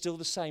prayer is still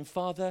the same.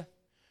 Father,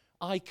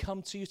 I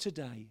come to you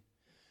today,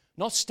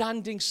 not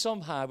standing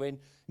somehow in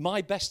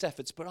my best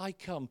efforts, but I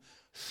come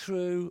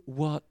through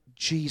what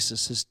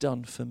Jesus has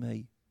done for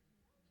me.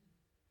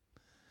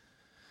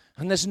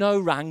 And there's no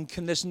rank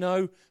and there's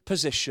no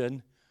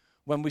position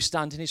when we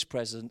stand in his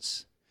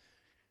presence.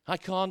 I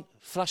can't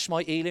flash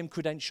my Elim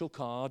credential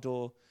card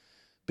or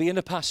being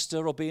a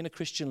pastor or being a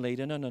Christian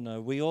leader.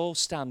 No. We all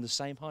stand the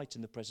same height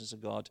in the presence of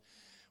God.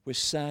 We're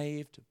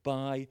saved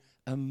by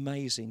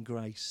amazing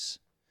grace.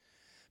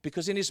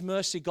 Because in his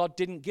mercy, God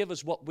didn't give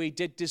us what we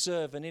did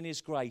deserve. And in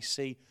his grace,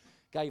 he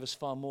gave us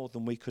far more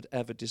than we could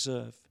ever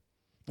deserve.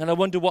 And I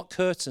wonder what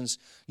curtains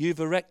you've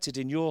erected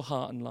in your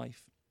heart and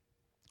life.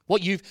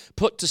 What you've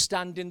put to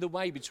stand in the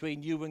way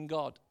between you and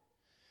God.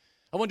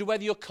 I wonder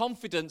whether your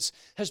confidence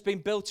has been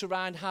built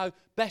around how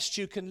best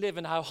you can live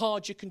and how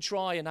hard you can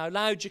try and how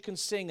loud you can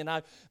sing and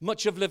how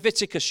much of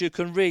Leviticus you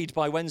can read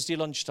by Wednesday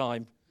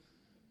lunchtime.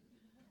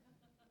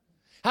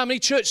 How many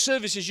church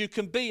services you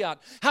can be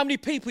at. How many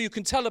people you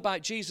can tell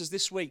about Jesus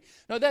this week.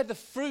 No, they're the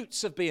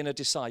fruits of being a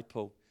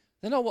disciple.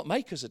 They're not what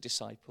makes us a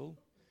disciple.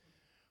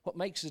 What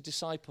makes us a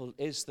disciple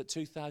is that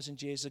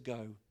 2,000 years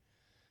ago,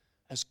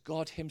 as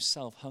God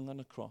himself hung on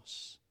a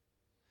cross,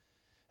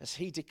 as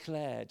he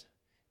declared,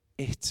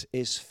 it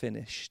is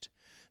finished,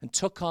 and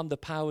took on the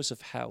powers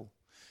of hell,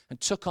 and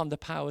took on the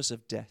powers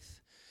of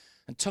death,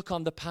 and took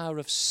on the power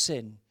of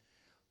sin,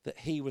 that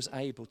he was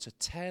able to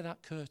tear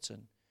that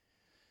curtain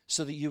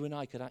so that you and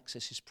I could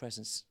access his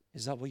presence.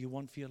 Is that what you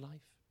want for your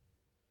life?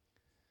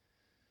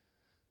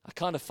 I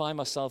kind of find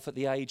myself at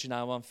the age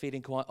now, I'm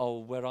feeling quite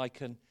old, where I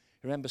can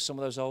remember some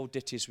of those old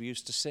ditties we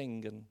used to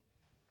sing, and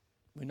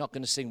we're not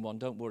going to sing one,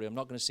 don't worry, I'm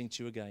not going to sing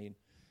to you again.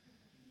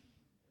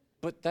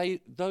 But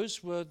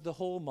those were the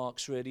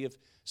hallmarks, really, of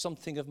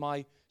something of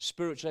my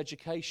spiritual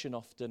education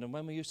often. And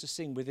when we used to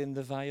sing, within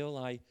the veil,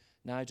 I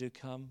now do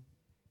come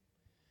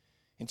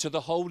into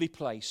the holy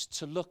place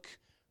to look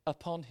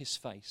upon his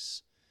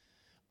face.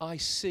 I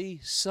see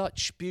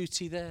such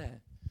beauty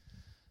there.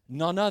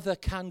 None other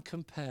can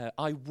compare.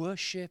 I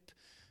worship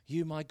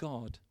you, my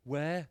God.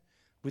 Where?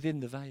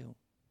 Within the veil.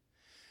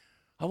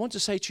 I want to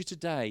say to you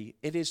today,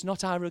 it is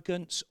not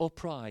arrogance or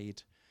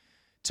pride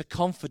to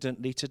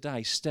confidently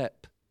today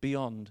step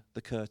beyond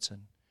the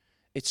curtain.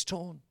 It's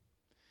torn.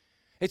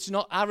 It's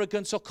not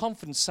arrogance or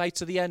confidence. Say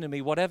to the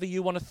enemy, whatever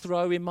you want to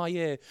throw in my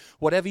ear,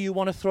 whatever you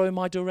want to throw in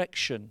my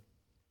direction,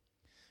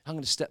 I'm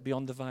going to step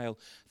beyond the veil.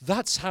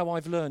 That's how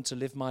I've learned to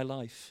live my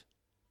life.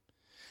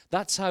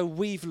 That's how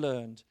we've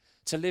learned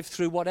to live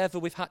through whatever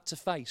we've had to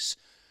face.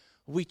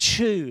 We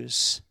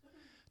choose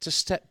to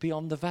step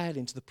beyond the veil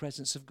into the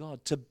presence of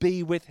God, to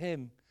be with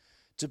him,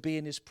 to be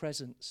in his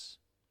presence.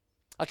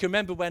 I can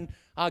remember when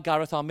our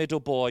Gareth, our middle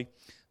boy,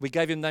 we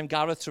gave him the name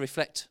Gareth to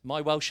reflect my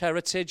Welsh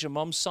heritage and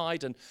Mum's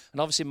side, and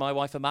obviously my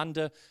wife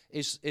Amanda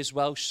is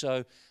Welsh,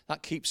 so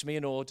that keeps me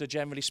in order,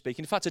 generally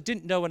speaking. In fact, I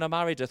didn't know when I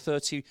married her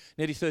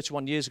nearly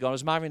 31 years ago, I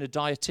was marrying a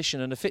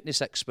dietitian and a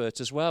fitness expert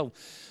as well,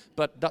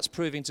 but that's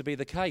proving to be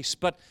the case.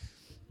 But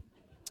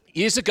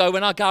years ago,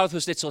 when our Gareth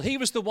was little, he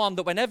was the one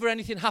that whenever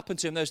anything happened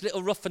to him, those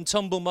little rough and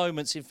tumble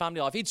moments in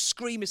family life, he'd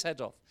scream his head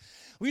off.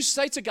 We used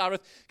to say to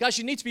Gareth, guys,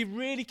 you need to be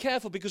really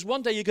careful because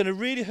one day you're going to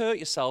really hurt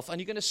yourself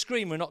and you're going to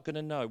scream, we're not going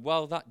to know.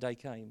 Well, that day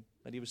came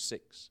and he was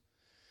 6.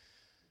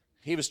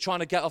 He was trying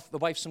to get off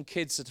away from some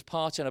kids at a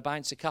party on a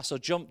bouncy castle,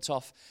 jumped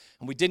off,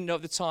 and we didn't know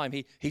at the time.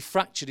 He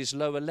fractured his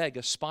lower leg,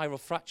 a spiral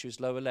fracture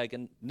his lower leg,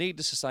 and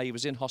needless to say, he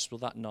was in hospital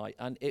that night,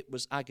 and it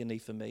was agony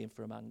for me and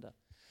for Amanda.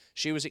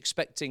 She was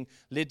expecting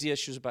Lydia.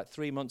 She was about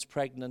 3 months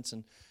pregnant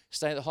and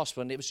staying at the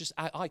hospital. And it was just,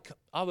 I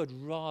would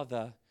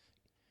rather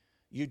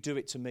you do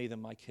it to me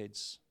than my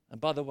kids.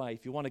 And by the way,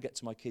 if you want to get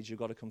to my kids, you've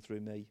got to come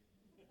through me.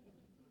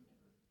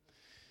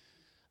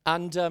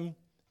 And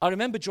I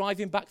remember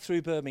driving back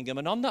through Birmingham.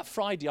 And on that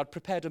Friday, I'd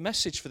prepared a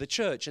message for the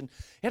church. And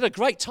it had a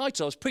great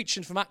title. I was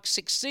preaching from Acts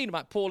 16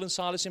 about Paul and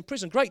Silas in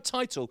prison. Great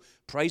title,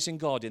 Praising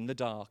God in the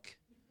Dark.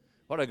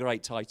 What a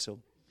great title.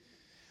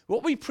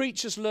 What we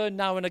preachers learn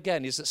now and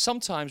again is that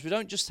sometimes we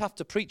don't just have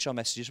to preach our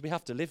messages, we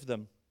have to live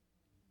them.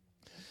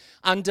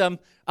 And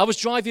I was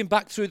driving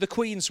back through the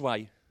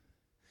Queensway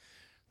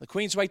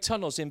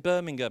tunnels in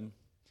Birmingham,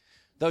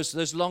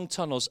 those long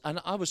tunnels,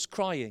 and I was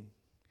crying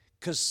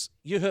because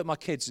you hurt my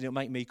kids and it'll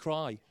make me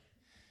cry.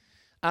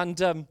 And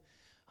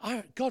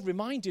God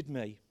reminded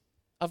me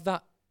of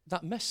that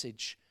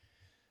message.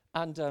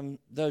 And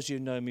those of you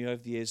who know me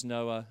over the years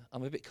know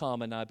I'm a bit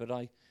calmer now, but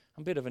I'm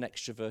a bit of an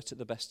extrovert at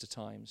the best of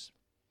times.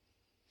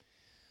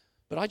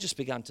 But I just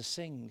began to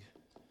sing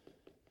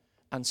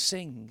and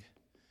sing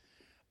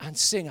and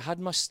sing. I had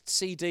my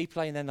CD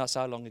playing then, that's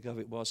how long ago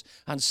it was,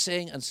 and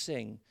sing and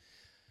sing.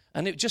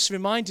 And it just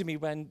reminded me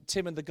when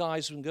Tim and the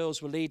guys and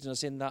girls were leading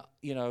us in that,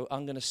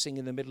 I'm going to sing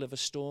in the middle of a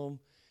storm,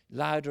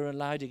 louder and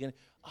louder again.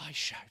 I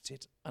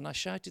shouted, and I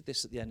shouted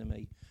this at the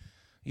enemy.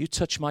 You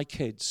touch my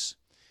kids,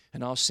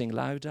 and I'll sing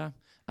louder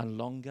and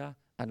longer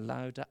and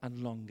louder and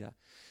longer.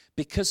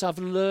 Because I've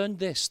learned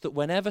this, that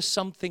whenever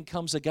something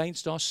comes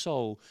against our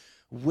soul,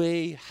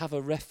 we have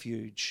a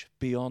refuge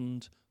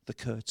beyond the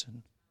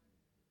curtain.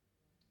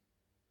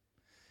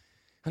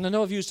 And I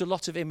know I've used a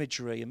lot of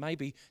imagery, and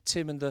maybe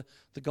Tim and the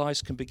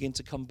guys can begin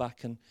to come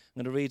back, and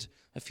I'm going to read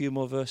a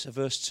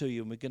verse to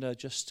you, and we're going to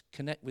just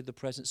connect with the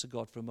presence of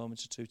God for a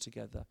moment or two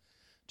together,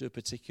 do a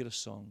particular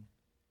song.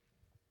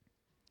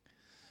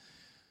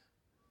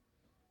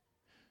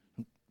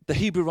 the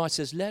Hebrew writer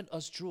says, let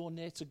us draw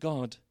near to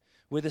God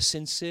with a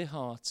sincere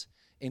heart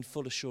in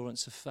full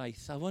assurance of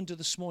faith. I wonder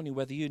this morning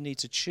whether you need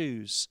to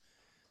choose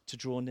to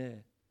draw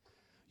near.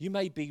 You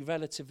may be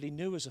relatively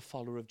new as a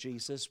follower of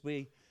Jesus.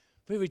 We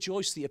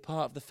rejoice that you're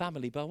part of the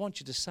family, but I want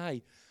you to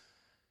say,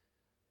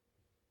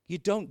 you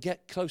don't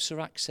get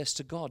closer access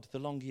to God the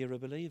longer you're a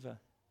believer.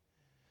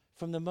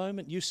 From the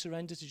moment you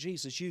surrender to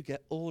Jesus, you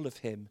get all of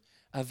him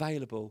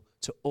available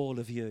to all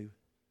of you.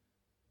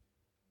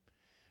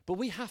 But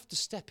we have to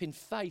step in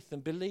faith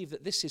and believe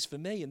that this is for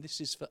me and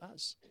this is for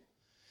us.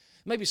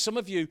 Maybe some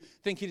of you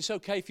thinking it's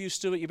okay for you,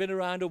 Stuart, you've been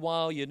around a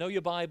while, you know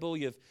your Bible,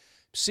 you've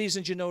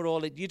seasoned, you know it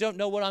all. You don't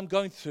know what I'm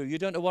going through, you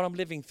don't know what I'm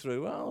living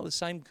through. Well, the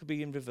same could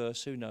be in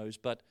reverse, who knows.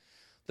 But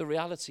the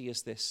reality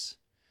is this: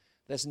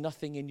 there's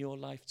nothing in your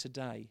life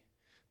today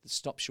that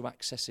stops you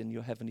accessing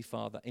your Heavenly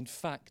Father. In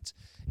fact,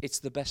 it's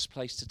the best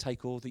place to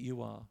take all that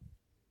you are.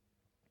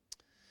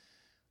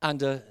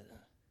 And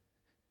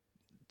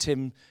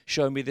Tim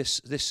showed me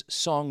this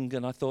song,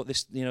 and I thought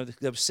this, they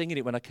were singing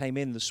it when I came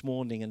in this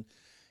morning, and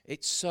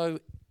it's so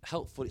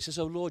helpful. It says,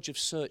 "Oh Lord, you've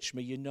searched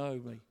me, you know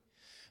me."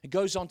 It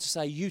goes on to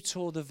say, "You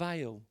tore the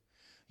veil,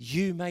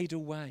 you made a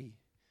way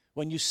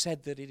when you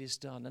said that it is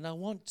done." And I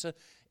want to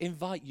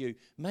invite you,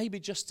 maybe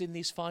just in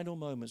these final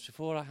moments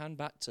before I hand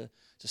back to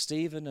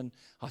Stephen, and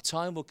our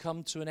time will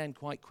come to an end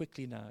quite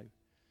quickly now.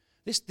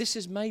 This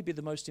is maybe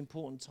the most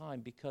important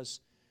time,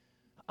 because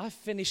I've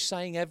finished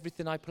saying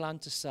everything I plan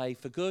to say,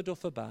 for good or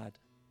for bad.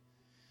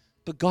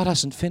 But God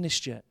hasn't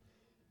finished yet.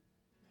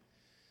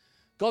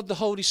 God, the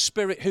Holy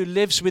Spirit, who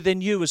lives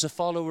within you as a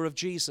follower of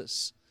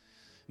Jesus,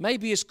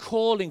 maybe is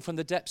calling from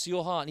the depths of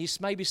your heart, and he's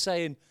maybe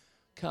saying,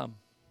 come.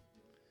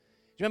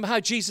 Remember how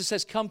Jesus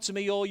says, "Come to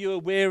me, all you are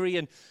weary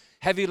and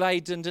heavy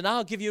laden, and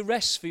I'll give you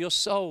rest for your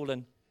soul."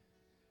 And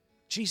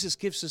Jesus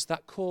gives us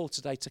that call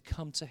today to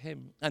come to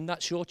him, and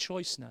that's your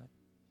choice now.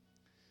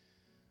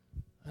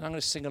 And I'm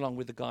going to sing along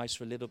with the guys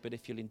for a little bit,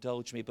 if you'll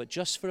indulge me, but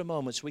just for a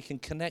moment, so we can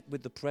connect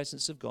with the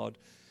presence of God.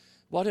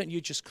 Why don't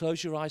you just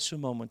close your eyes for a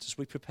moment as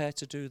we prepare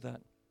to do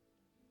that?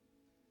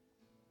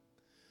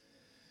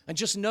 And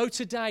just know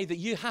today that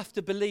you have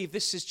to believe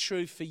this is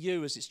true for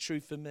you as it's true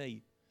for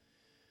me.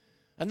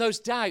 And those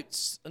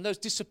doubts and those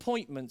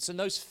disappointments and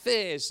those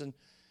fears and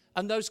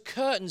those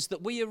curtains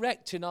that we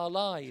erect in our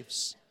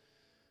lives,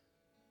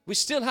 we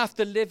still have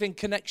to live in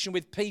connection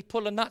with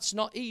people, and that's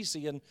not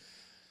easy, and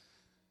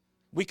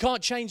we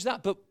can't change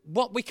that. But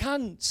what we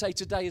can say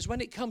today is, when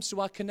it comes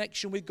to our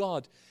connection with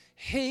God,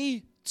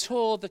 he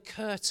tore the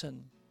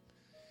curtain.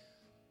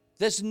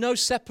 There's no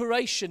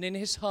separation in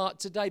his heart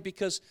today,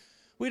 because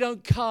we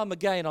don't come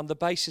again on the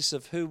basis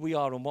of who we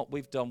are and what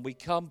we've done. We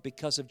come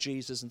because of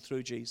Jesus and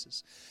through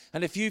Jesus.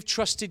 And if you've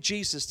trusted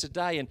Jesus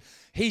today and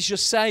he's your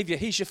Savior,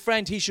 he's your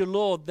friend, he's your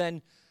Lord,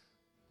 then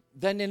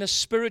in a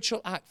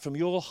spiritual act from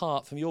your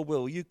heart, from your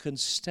will, you can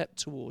step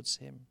towards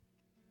him.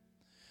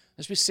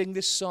 As we sing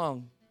this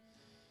song,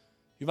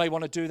 you may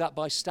want to do that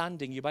by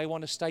standing. You may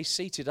want to stay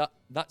seated.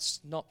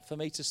 That's not for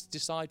me to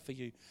decide for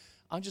you.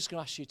 I'm just going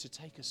to ask you to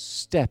take a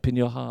step in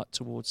your heart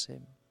towards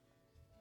him.